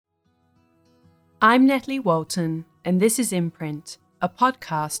I'm Natalie Walton, and this is Imprint, a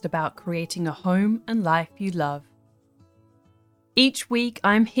podcast about creating a home and life you love. Each week,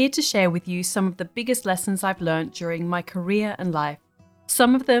 I'm here to share with you some of the biggest lessons I've learned during my career and life.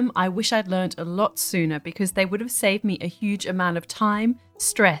 Some of them I wish I'd learned a lot sooner because they would have saved me a huge amount of time,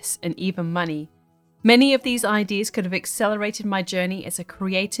 stress, and even money. Many of these ideas could have accelerated my journey as a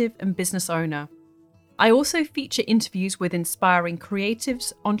creative and business owner. I also feature interviews with inspiring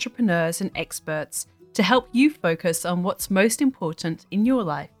creatives, entrepreneurs, and experts to help you focus on what's most important in your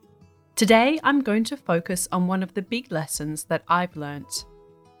life. Today, I'm going to focus on one of the big lessons that I've learnt.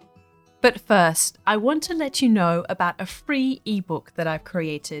 But first, I want to let you know about a free ebook that I've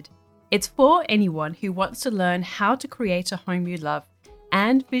created. It's for anyone who wants to learn how to create a home you love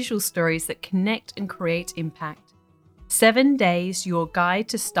and visual stories that connect and create impact. 7 Days, Your Guide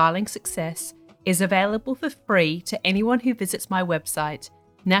to Styling Success is available for free to anyone who visits my website,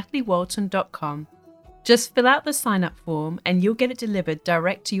 nataliewalton.com. Just fill out the sign-up form and you'll get it delivered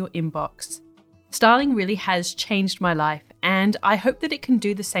direct to your inbox. Styling really has changed my life, and I hope that it can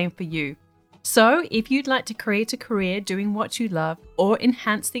do the same for you. So, if you'd like to create a career doing what you love or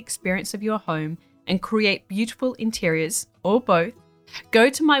enhance the experience of your home and create beautiful interiors, or both,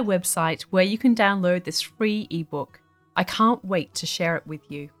 go to my website where you can download this free ebook. I can't wait to share it with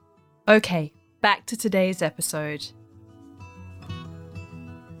you. Okay, back to today's episode.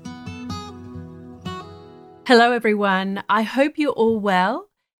 Hello everyone, I hope you're all well.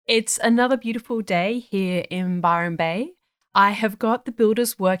 It's another beautiful day here in Byron Bay. I have got the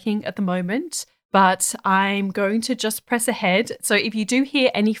builders working at the moment, but I'm going to just press ahead. So if you do hear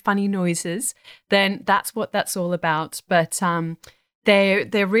any funny noises, then that's what that's all about. But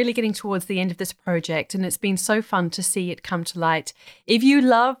they're really getting towards the end of this project, and it's been so fun to see it come to light. If you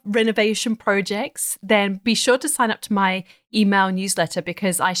love renovation projects, then be sure to sign up to my email newsletter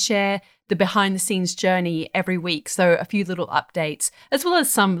because I share the behind the scenes journey every week. So a few little updates, as well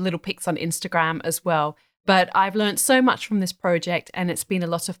as some little pics on Instagram as well. But I've learned so much from this project and it's been a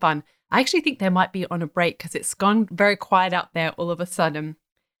lot of fun. I actually think they might be on a break because it's gone very quiet out there all of a sudden.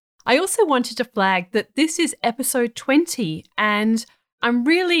 I also wanted to flag that this is episode 20 and I'm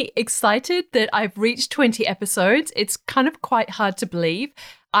really excited that I've reached 20 episodes. It's kind of quite hard to believe.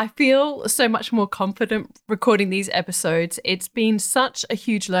 I feel so much more confident recording these episodes. It's been such a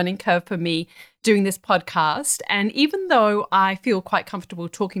huge learning curve for me doing this podcast. And even though I feel quite comfortable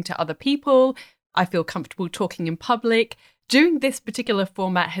talking to other people, I feel comfortable talking in public, doing this particular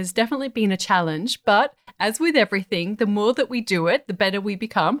format has definitely been a challenge. But as with everything, the more that we do it, the better we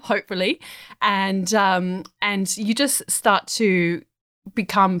become, hopefully. And you just start to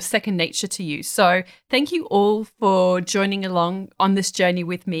become second nature to you. So thank you all for joining along on this journey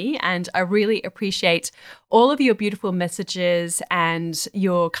with me. And I really appreciate all of your beautiful messages and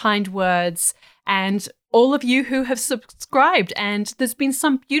your kind words and all of you who have subscribed. And there's been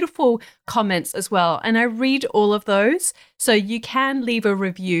some beautiful comments as well. And I read all of those. So you can leave a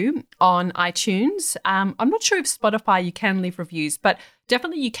review on iTunes. I'm not sure if Spotify you can leave reviews, but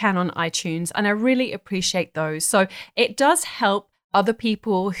definitely you can on iTunes. And I really appreciate those. So it does help other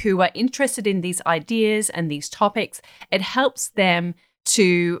people who are interested in these ideas and these topics. It helps them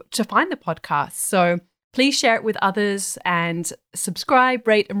to find the podcast. So please share it with others and subscribe,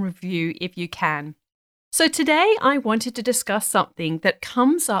 rate, and review if you can. So today I wanted to discuss something that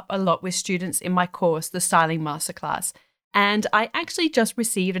comes up a lot with students in my course, the Styling Masterclass. And I actually just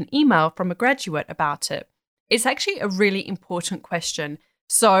received an email from a graduate about it. It's actually a really important question.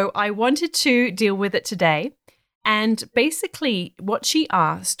 So I wanted to deal with it today. And basically what she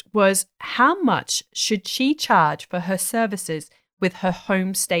asked was how much should she charge for her services with her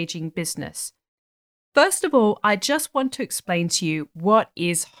home staging business? First of all, I just want to explain to you what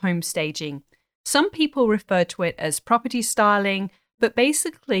is home staging. Some people refer to it as property styling, but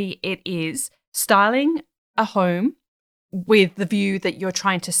basically it is styling a home with the view that you're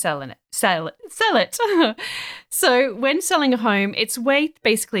trying to sell it. So when selling a home, it's a way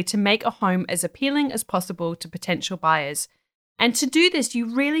basically to make a home as appealing as possible to potential buyers. And to do this,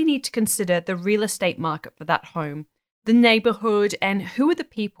 you really need to consider the real estate market for that home, the neighborhood, and who are the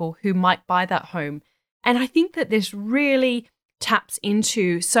people who might buy that home. And I think that this really taps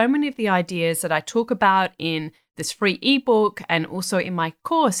into so many of the ideas that I talk about in this free ebook and also in my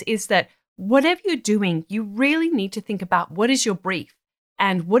course is that whatever you're doing, you really need to think about what is your brief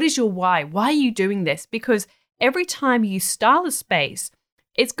and what is your why? Why are you doing this? Because every time you style a space,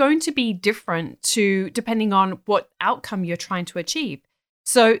 it's going to be different depending on what outcome you're trying to achieve.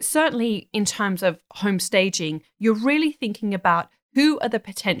 So certainly in terms of home staging, you're really thinking about who are the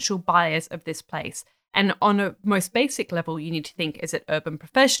potential buyers of this place And on a most basic level, you need to think, is it urban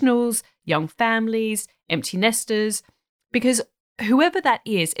professionals, young families, empty nesters? Because whoever that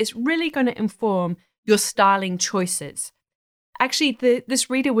is, it's really going to inform your styling choices. Actually, this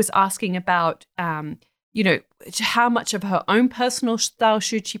reader was asking about, how much of her own personal style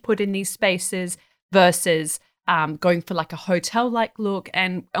should she put in these spaces versus going for like a hotel-like look.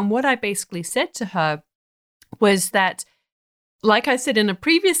 And what I basically said to her was that, like I said in a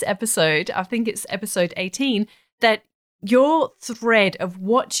previous episode, I think it's episode 18, that your thread of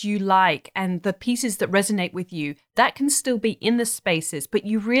what you like and the pieces that resonate with you, that can still be in the spaces, but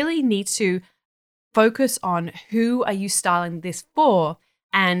you really need to focus on who are you styling this for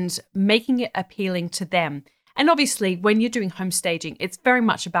and making it appealing to them. And obviously, when you're doing home staging, it's very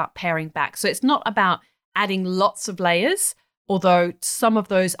much about paring back. So it's not about adding lots of layers, although some of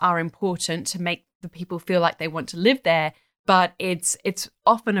those are important to make the people feel like they want to live there. But it's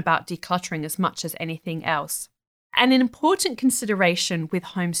often about decluttering as much as anything else. And an important consideration with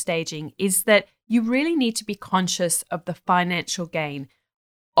home staging is that you really need to be conscious of the financial gain.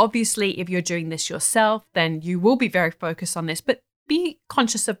 Obviously, if you're doing this yourself, then you will be very focused on this, but be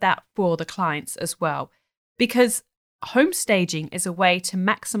conscious of that for the clients as well. Because home staging is a way to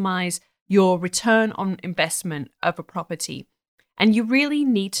maximize your return on investment of a property. And you really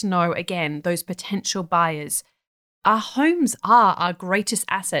need to know, again, those potential buyers. Our homes are our greatest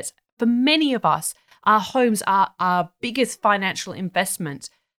assets. For many of us, our homes are our biggest financial investment.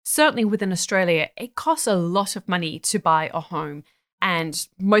 Certainly within Australia, it costs a lot of money to buy a home. And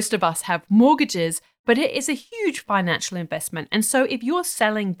most of us have mortgages, but it is a huge financial investment. And so if you're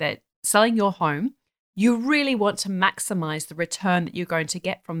selling your home, you really want to maximize the return that you're going to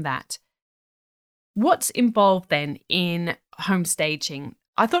get from that. What's involved then in home staging?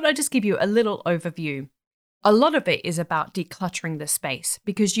 I thought I'd just give you a little overview. A lot of it is about decluttering the space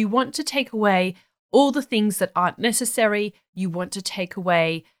because you want to take away all the things that aren't necessary. You want to take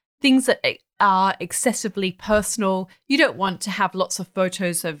away things that are excessively personal. You don't want to have lots of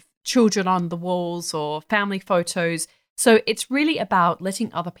photos of children on the walls or family photos. So it's really about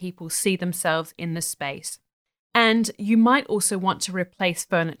letting other people see themselves in the space. And you might also want to replace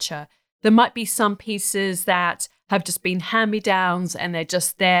furniture. There might be some pieces that have just been hand-me-downs and they're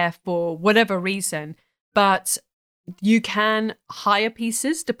just there for whatever reason. But you can hire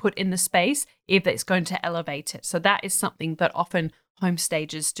pieces to put in the space if it's going to elevate it. So that is something that often home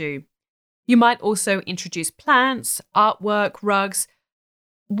stagers do. You might also introduce plants, artwork, rugs,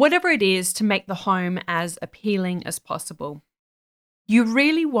 whatever it is to make the home as appealing as possible. You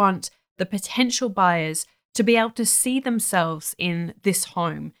really want the potential buyers to be able to see themselves in this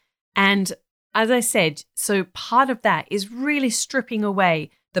home. And as I said, so part of that is really stripping away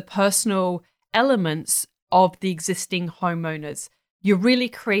the personal elements of the existing homeowners. You're really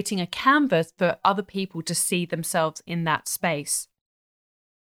creating a canvas for other people to see themselves in that space.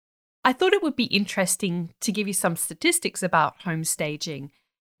 I thought it would be interesting to give you some statistics about home staging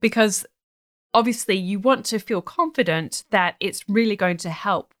because obviously you want to feel confident that it's really going to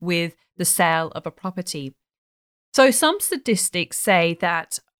help with the sale of a property. So some statistics say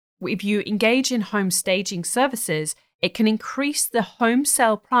that if you engage in home staging services, it can increase the home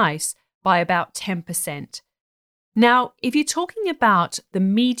sale price by about 10%. Now, if you're talking about the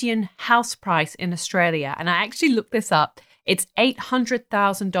median house price in Australia, and I actually looked this up, it's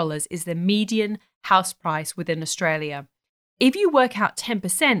 $800,000 is the median house price within Australia. If you work out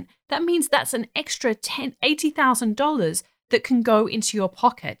 10%, that means that's an extra $80,000 that can go into your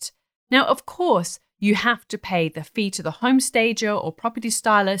pocket. Now, of course, you have to pay the fee to the home stager or property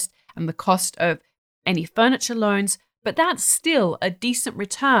stylist and the cost of any furniture loans, but that's still a decent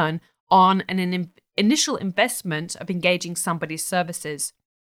return on an initial investment of engaging somebody's services.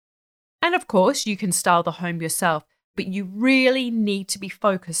 And of course, you can style the home yourself, but you really need to be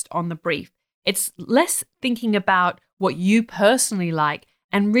focused on the brief. It's less thinking about what you personally like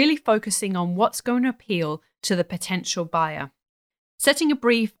and really focusing on what's going to appeal to the potential buyer. Setting a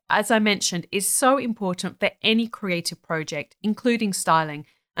brief, as I mentioned, is so important for any creative project, including styling.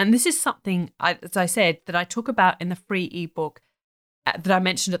 And this is something, as I said, that I talk about in the free ebook that I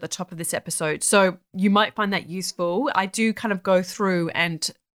mentioned at the top of this episode. So you might find that useful. I do kind of go through and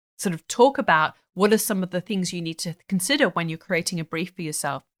sort of talk about what are some of the things you need to consider when you're creating a brief for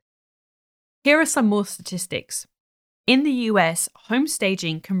yourself. Here are some more statistics. In the US, home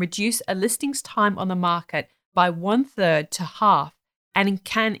staging can reduce a listing's time on the market by 1/3 to half and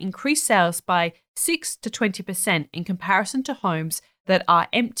can increase sales by 6 to 20% in comparison to homes that are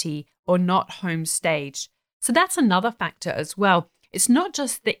empty or not home staged. So that's another factor as well. It's not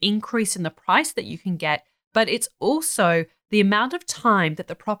just the increase in the price that you can get, but it's also the amount of time that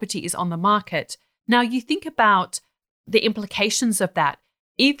the property is on the market. Now, you think about the implications of that.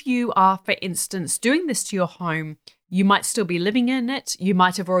 If you are, for instance, doing this to your home, you might still be living in it, you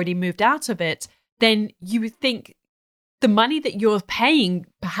might have already moved out of it, then you would think the money that you're paying,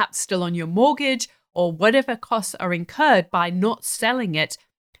 perhaps still on your mortgage or whatever costs are incurred by not selling it,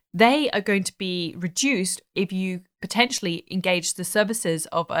 they are going to be reduced if you potentially engage the services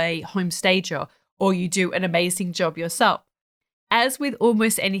of a home stager or you do an amazing job yourself. As with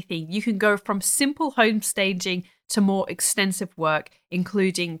almost anything, you can go from simple home staging to more extensive work,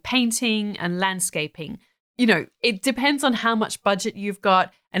 including painting and landscaping. It depends on how much budget you've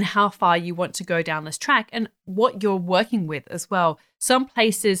got and how far you want to go down this track and what you're working with as well. Some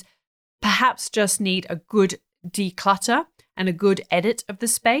places perhaps just need a good declutter and a good edit of the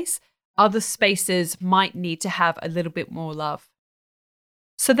space. Other spaces might need to have a little bit more love.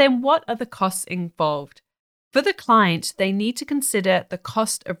 So then what are the costs involved? For the client, they need to consider the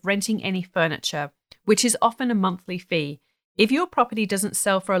cost of renting any furniture, which is often a monthly fee. If your property doesn't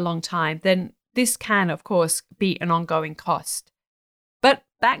sell for a long time, then this can, of course, be an ongoing cost. But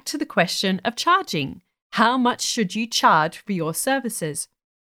back to the question of charging. How much should you charge for your services?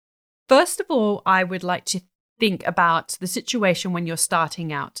 First of all, I would like to think about the situation when you're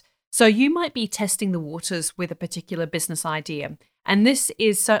starting out. So you might be testing the waters with a particular business idea. And this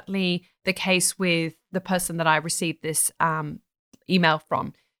is certainly the case with the person that I received this email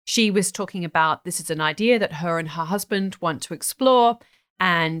from. She was talking about this is an idea that her and her husband want to explore,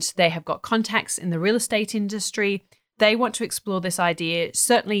 and they have got contacts in the real estate industry. They want to explore this idea.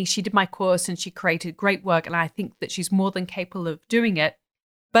 Certainly, she did my course and she created great work, and I think that she's more than capable of doing it.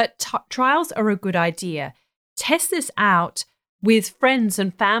 But trials are a good idea. Test this out with friends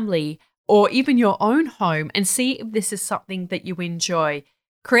and family or even your own home and see if this is something that you enjoy.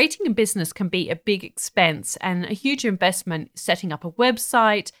 Creating a business can be a big expense and a huge investment, setting up a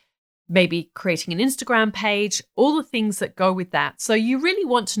website, maybe creating an Instagram page, all the things that go with that. So you really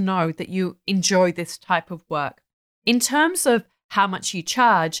want to know that you enjoy this type of work. In terms of how much you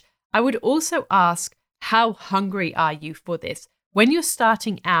charge, I would also ask, how hungry are you for this? When you're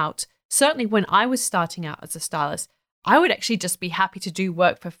starting out, certainly when I was starting out as a stylist, I would actually just be happy to do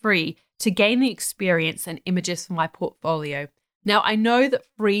work for free to gain the experience and images for my portfolio. Now, I know that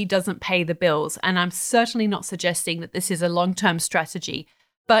free doesn't pay the bills, and I'm certainly not suggesting that this is a long-term strategy,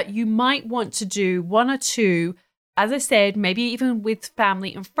 but you might want to do one or two, as I said, maybe even with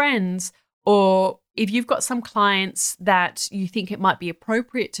family and friends, or if you've got some clients that you think it might be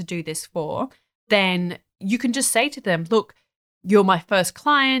appropriate to do this for, then you can just say to them, look, you're my first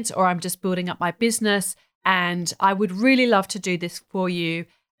client, or I'm just building up my business, and I would really love to do this for you.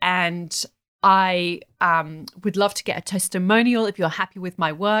 And I would love to get a testimonial if you're happy with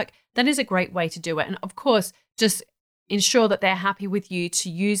my work. That is a great way to do it. And of course, just ensure that they're happy with you to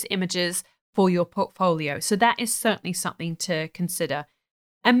use images for your portfolio. So that is certainly something to consider.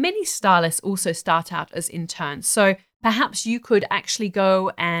 And many stylists also start out as interns. So perhaps you could actually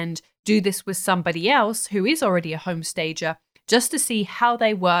go and do this with somebody else who is already a home stager, just to see how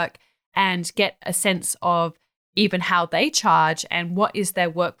they work and get a sense of even how they charge and what is their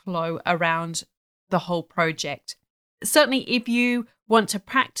workflow around the whole project. Certainly, if you want to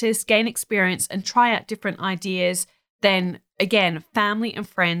practice, gain experience, and try out different ideas, then again, family and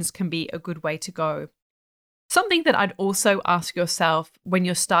friends can be a good way to go. Something that I'd also ask yourself when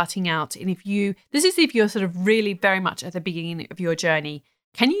you're starting out, and if you're sort of really very much at the beginning of your journey,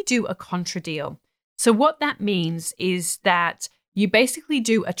 can you do a contra deal? So what that means is that you basically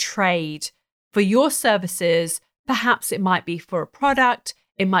do a trade for your services. Perhaps it might be for a product,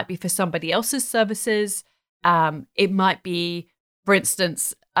 it might be for somebody else's services, it might be, for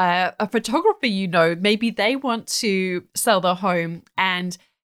instance, a photographer, maybe they want to sell their home, and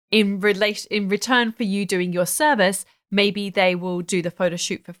in return for you doing your service, maybe they will do the photo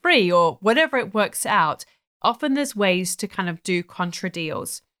shoot for free or whatever it works out. Often there's ways to kind of do contra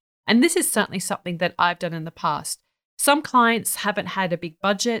deals. And this is certainly something that I've done in the past. Some clients haven't had a big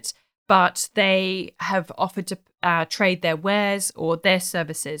budget, but they have offered to trade their wares or their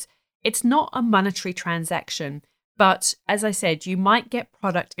services. It's not a monetary transaction, but as I said, you might get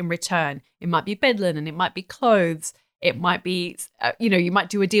product in return. It might be bed linen, it might be clothes, it might be, you might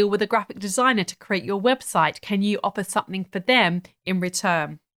do a deal with a graphic designer to create your website. Can you offer something for them in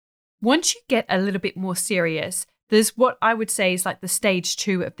return? Once you get a little bit more serious, there's what I would say is like the stage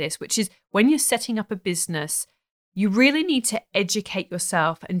 2 of this, which is when you're setting up a business, you really need to educate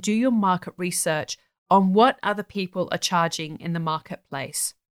yourself and do your market research on what other people are charging in the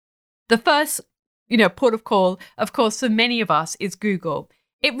marketplace. The first, port of call, of course, for many of us is Google.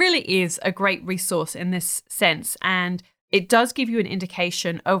 It really is a great resource in this sense, and it does give you an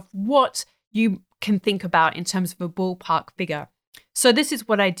indication of what you can think about in terms of a ballpark figure. So this is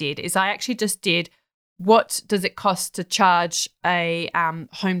what I did, is I actually just did what does it cost to charge a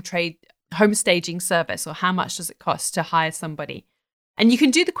home staging service, or how much does it cost to hire somebody? And you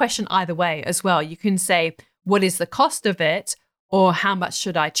can do the question either way as well. You can say, what is the cost of it, or how much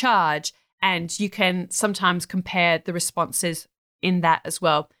should I charge? And you can sometimes compare the responses in that as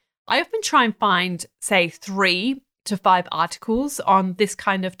well. I often try and find, say, 3 to 5 articles on this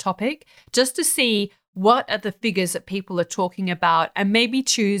kind of topic, just to see what are the figures that people are talking about, and maybe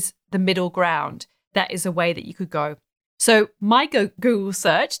choose the middle ground. That is a way that you could go. So my Google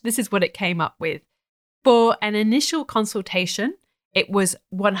search, this is what it came up with. For an initial consultation, it was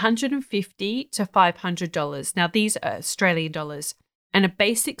 $150 to $500. Now, these are Australian dollars. And a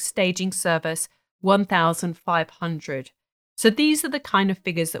basic staging service, $1,500. So these are the kind of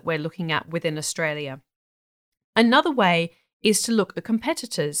figures that we're looking at within Australia. Another way is to look at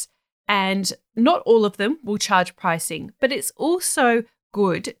competitors. And not all of them will charge pricing, but it's also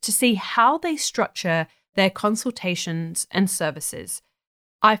good to see how they structure their consultations and services.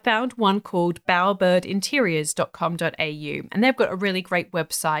 I found one called bowerbirdinteriors.com.au, and they've got a really great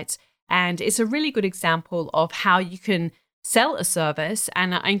website, and it's a really good example of how you can sell a service.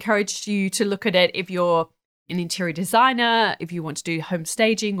 And I encourage you to look at it if you're an interior designer, if you want to do home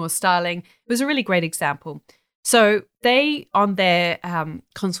staging or styling. It was a really great example. So they, on their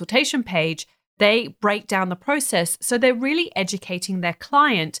consultation page, they break down the process. So they're really educating their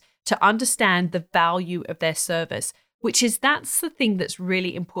client to understand the value of their service, that's the thing that's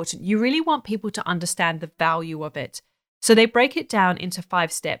really important. You really want people to understand the value of it. So they break it down into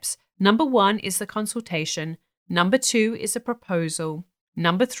 5 steps. Number 1 is the consultation. Number 2 is the proposal.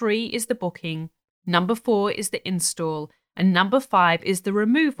 Number 3 is the booking. Number 4 is the install. And number 5 is the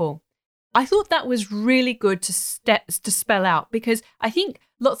removal. I thought that was really good to spell out, because I think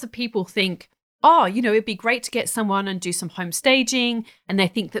lots of people think, it'd be great to get someone and do some home staging, and they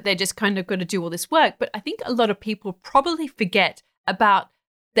think that they're just kind of going to do all this work. But I think a lot of people probably forget about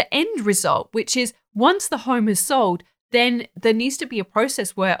the end result, which is once the home is sold, then there needs to be a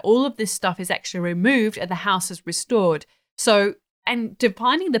process where all of this stuff is actually removed and the house is restored. So, and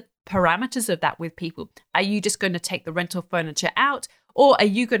defining the parameters of that with people. Are you just going to take the rental furniture out, or are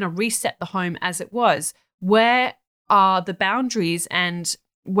you going to reset the home as it was? Where are the boundaries, and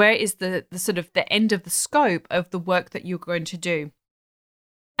where is the sort of the end of the scope of the work that you're going to do?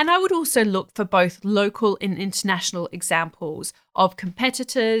 And I would also look for both local and international examples of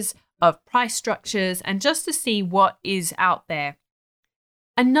competitors, of price structures, and just to see what is out there.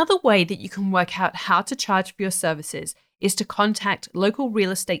 Another way that you can work out how to charge for your services is to contact local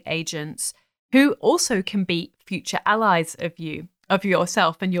real estate agents who also can be future allies of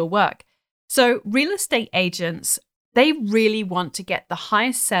yourself and your work. So real estate agents, they really want to get the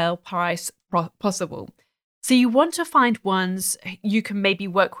highest sale price possible. So you want to find ones you can maybe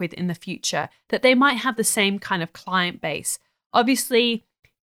work with in the future, that they might have the same kind of client base. Obviously,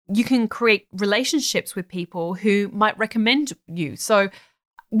 you can create relationships with people who might recommend you. So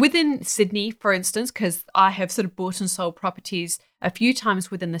within Sydney, for instance, because I have sort of bought and sold properties a few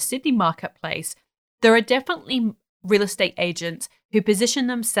times within the Sydney marketplace, there are definitely real estate agents who position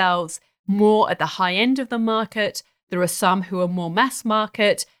themselves more at the high end of the market. There are some who are more mass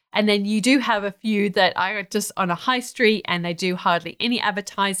market. And then you do have a few that are just on a high street and they do hardly any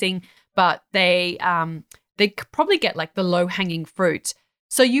advertising, but they probably get like the low-hanging fruit.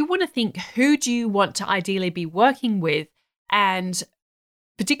 So you want to think, who do you want to ideally be working with? And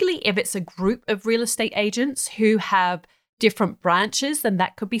particularly if it's a group of real estate agents who have different branches, then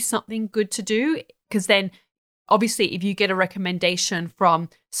that could be something good to do. Because then obviously if you get a recommendation from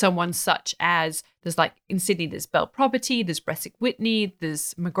someone such as, there's like in Sydney, there's Bell Property, there's Bresic Whitney,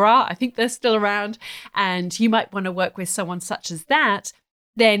 there's McGrath, I think they're still around, and you might want to work with someone such as that,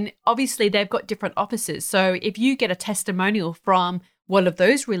 then obviously they've got different offices. So if you get a testimonial from one of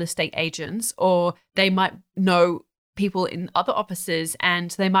those real estate agents, or they might know people in other offices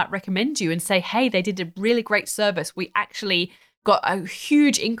and they might recommend you and say, hey, they did a really great service. We actually got a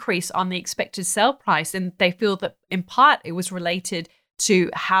huge increase on the expected sale price. And they feel that in part it was related to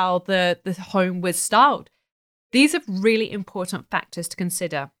how the home was styled. These are really important factors to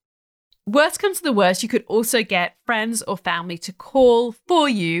consider. Worst comes to the worst, you could also get friends or family to call for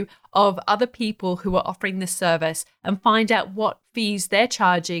you of other people who are offering this service and find out what fees they're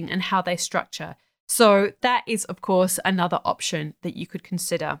charging and how they structure. So that is, of course, another option that you could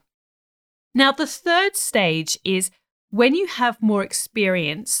consider. Now, the third stage is when you have more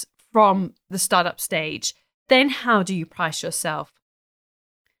experience from the startup stage, then how do you price yourself?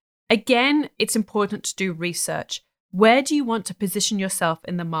 Again, it's important to do research. Where do you want to position yourself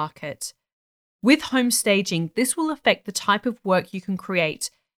in the market? With home staging, this will affect the type of work you can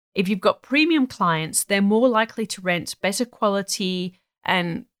create. If you've got premium clients, they're more likely to rent better quality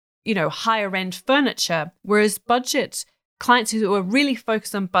and, higher end furniture, whereas budget clients who are really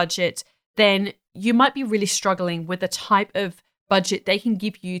focused on budget, then you might be really struggling with the type of budget they can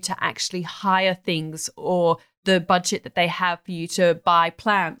give you to actually hire things, or the budget that they have for you to buy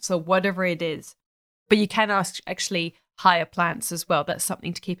plants or whatever it is. But you can actually hire plants as well. That's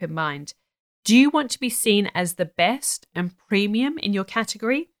something to keep in mind. Do you want to be seen as the best and premium in your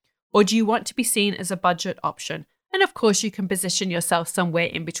category, or do you want to be seen as a budget option? And of course, you can position yourself somewhere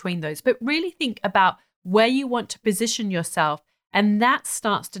in between those, but really think about where you want to position yourself, and that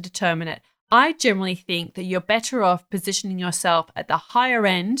starts to determine it. I generally think that you're better off positioning yourself at the higher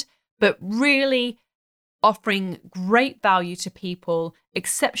end, but really offering great value to people,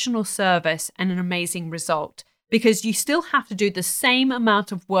 exceptional service, and an amazing result. Because you still have to do the same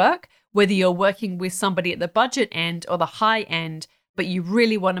amount of work, whether you're working with somebody at the budget end or the high end, but you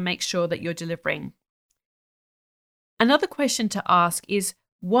really want to make sure that you're delivering. Another question to ask is,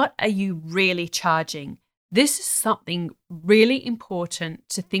 what are you really charging? This is something really important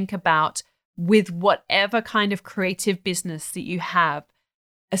to think about with whatever kind of creative business that you have,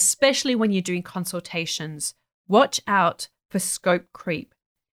 especially when you're doing consultations. Watch out for scope creep.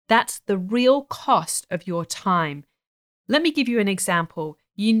 That's the real cost of your time. Let me give you an example.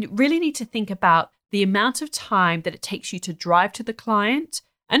 You really need to think about the amount of time that it takes you to drive to the client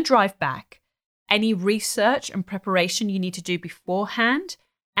and drive back, any research and preparation you need to do beforehand,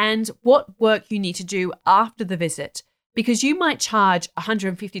 and what work you need to do after the visit. Because you might charge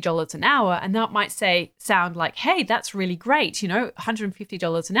 $150 an hour, and that might sound like, hey, that's really great,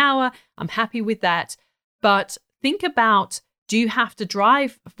 $150 an hour, I'm happy with that. But think about, do you have to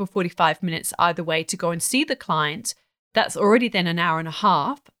drive for 45 minutes either way to go and see the client? That's already then an hour and a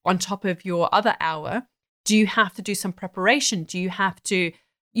half on top of your other hour. Do you have to do some preparation? Do you have to,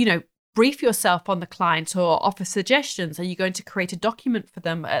 brief yourself on the client or offer suggestions? Are you going to create a document for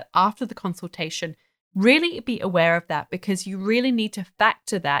them after the consultation? Really be aware of that, because you really need to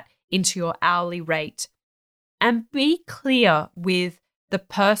factor that into your hourly rate. And be clear with the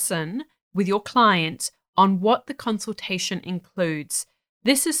person, with your client, on what the consultation includes.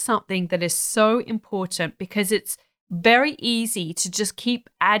 This is something that is so important, because it's very easy to just keep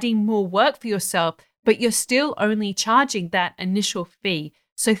adding more work for yourself, but you're still only charging that initial fee.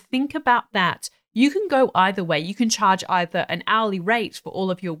 So think about that. You can go either way. You can charge either an hourly rate for all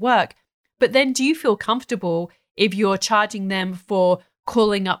of your work, but then do you feel comfortable if you're charging them for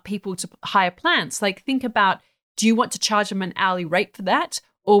calling up people to hire plants? Like, think about, do you want to charge them an hourly rate for that?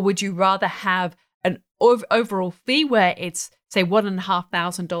 Or would you rather have an overall fee where it's, say,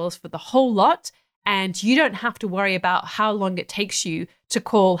 $1,500 for the whole lot, and you don't have to worry about how long it takes you to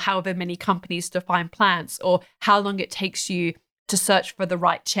call however many companies to find plants, or how long it takes you to search for the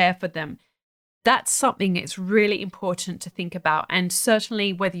right chair for them? That's something that's really important to think about. And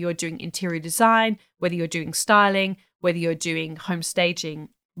certainly whether you're doing interior design, whether you're doing styling, whether you're doing home staging,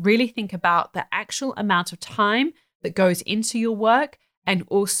 really think about the actual amount of time that goes into your work. And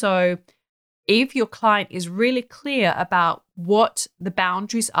also, if your client is really clear about what the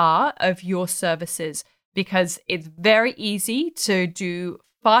boundaries are of your services, because it's very easy to do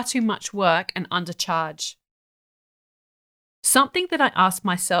far too much work and undercharge. Something that I ask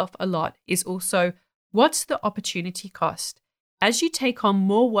myself a lot is also, what's the opportunity cost? As you take on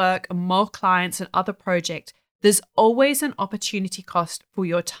more work and more clients and other projects, there's always an opportunity cost for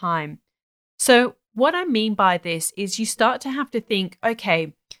your time. So what I mean by this is you start to have to think,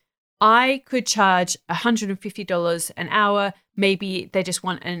 okay, I could charge $150 an hour. Maybe they just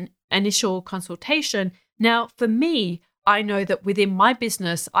want an initial consultation. Now, for me, I know that within my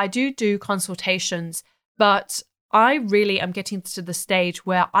business, I do consultations, but I really am getting to the stage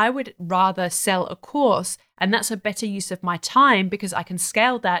where I would rather sell a course, and that's a better use of my time because I can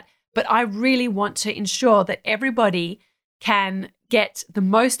scale that. But I really want to ensure that everybody can get the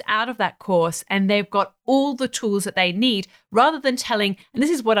most out of that course and they've got all the tools that they need, rather than telling, and this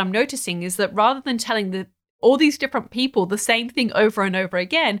is what I'm noticing, is that rather than telling all these different people the same thing over and over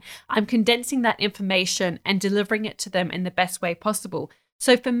again, I'm condensing that information and delivering it to them in the best way possible.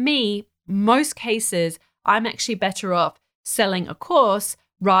 So for me, most cases, I'm actually better off selling a course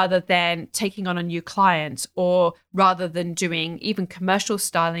rather than taking on a new client, or rather than doing even commercial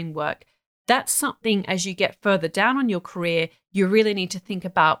styling work. That's something, as you get further down on your career, you really need to think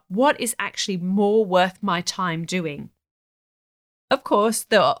about what is actually more worth my time doing. Of course,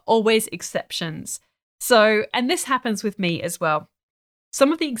 there are always exceptions. So, and this happens with me as well.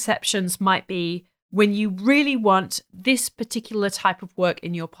 Some of the exceptions might be when you really want this particular type of work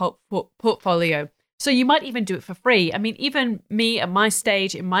in your portfolio. So you might even do it for free. I mean, even me at my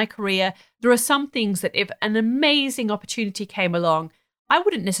stage in my career, there are some things that if an amazing opportunity came along, I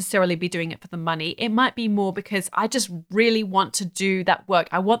wouldn't necessarily be doing it for the money. It might be more because I just really want to do that work.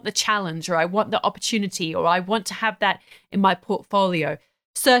 I want the challenge, or I want the opportunity, or I want to have that in my portfolio.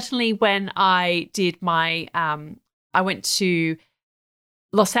 Certainly when I did my, I went to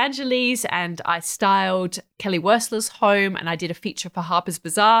Los Angeles and I styled Kelly Wearstler's home and I did a feature for Harper's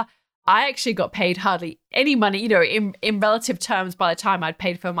Bazaar. I actually got paid hardly any money, in relative terms by the time I'd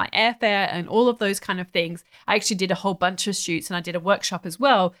paid for my airfare and all of those kind of things. I actually did a whole bunch of shoots and I did a workshop as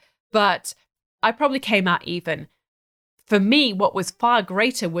well, but I probably came out even. For me, what was far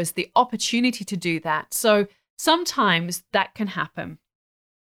greater was the opportunity to do that. So sometimes that can happen.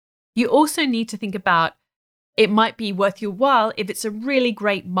 You also need to think about it might be worth your while if it's a really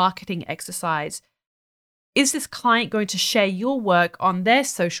great marketing exercise. Is this client going to share your work on their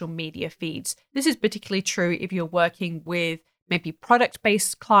social media feeds? This is particularly true if you're working with maybe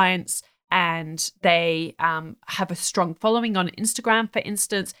product-based clients and they have a strong following on Instagram, for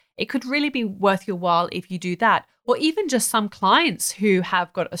instance. It could really be worth your while if you do that. Or even just some clients who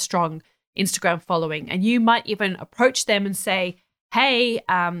have got a strong Instagram following, and you might even approach them and say, hey,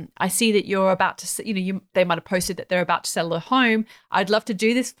 I see that you're about to, they might have posted that they're about to sell a home. I'd love to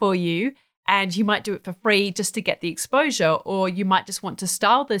do this for you. And you might do it for free just to get the exposure, or you might just want to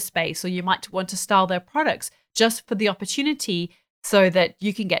style their space, or you might want to style their products just for the opportunity so that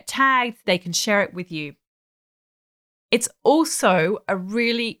you can get tagged, they can share it with you. It's also a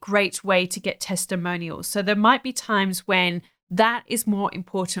really great way to get testimonials. So there might be times when that is more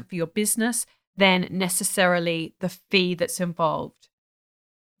important for your business than necessarily the fee that's involved.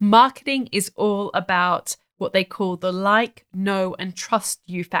 Marketing is all about what they call the like, know, and trust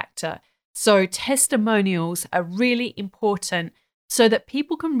you factor. So testimonials are really important so that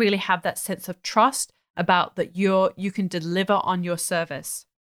people can really have that sense of trust about that you can deliver on your service.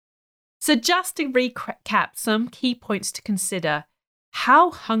 So just to recap some key points to consider,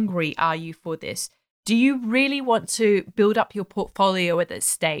 how hungry are you for this? Do you really want to build up your portfolio at this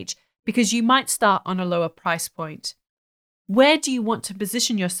stage? Because you might start on a lower price point. Where do you want to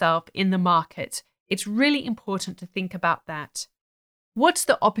position yourself in the market? It's really important to think about that. What's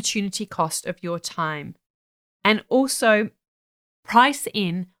the opportunity cost of your time? And also price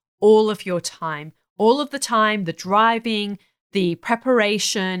in all of your time, the driving, the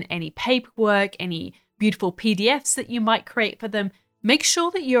preparation, any paperwork, any beautiful PDFs that you might create for them. Make sure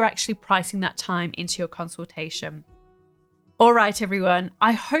that you're actually pricing that time into your consultation. All right, everyone.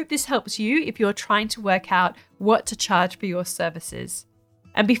 I hope this helps you if you're trying to work out what to charge for your services.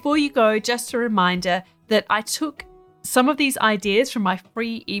 And before you go, just a reminder that I took some of these ideas from my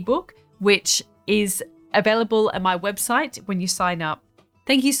free ebook, which is available at my website when you sign up.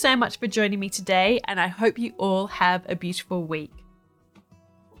 Thank you so much for joining me today, and I hope you all have a beautiful week.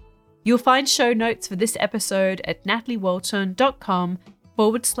 You'll find show notes for this episode at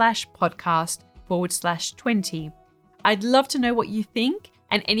nataliewalton.com/podcast/20. I'd love to know what you think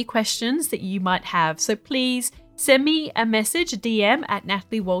and any questions that you might have. So please send me a message, a DM at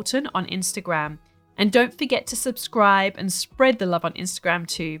Natalie Walton on Instagram. And don't forget to subscribe and spread the love on Instagram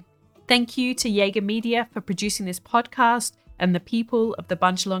too. Thank you to Jaeger Media for producing this podcast and the people of the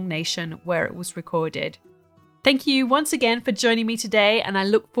Bundjalung Nation where it was recorded. Thank you once again for joining me today, and I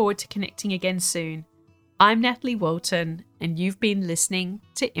look forward to connecting again soon. I'm Natalie Walton, and you've been listening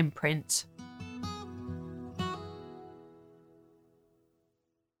to Imprint.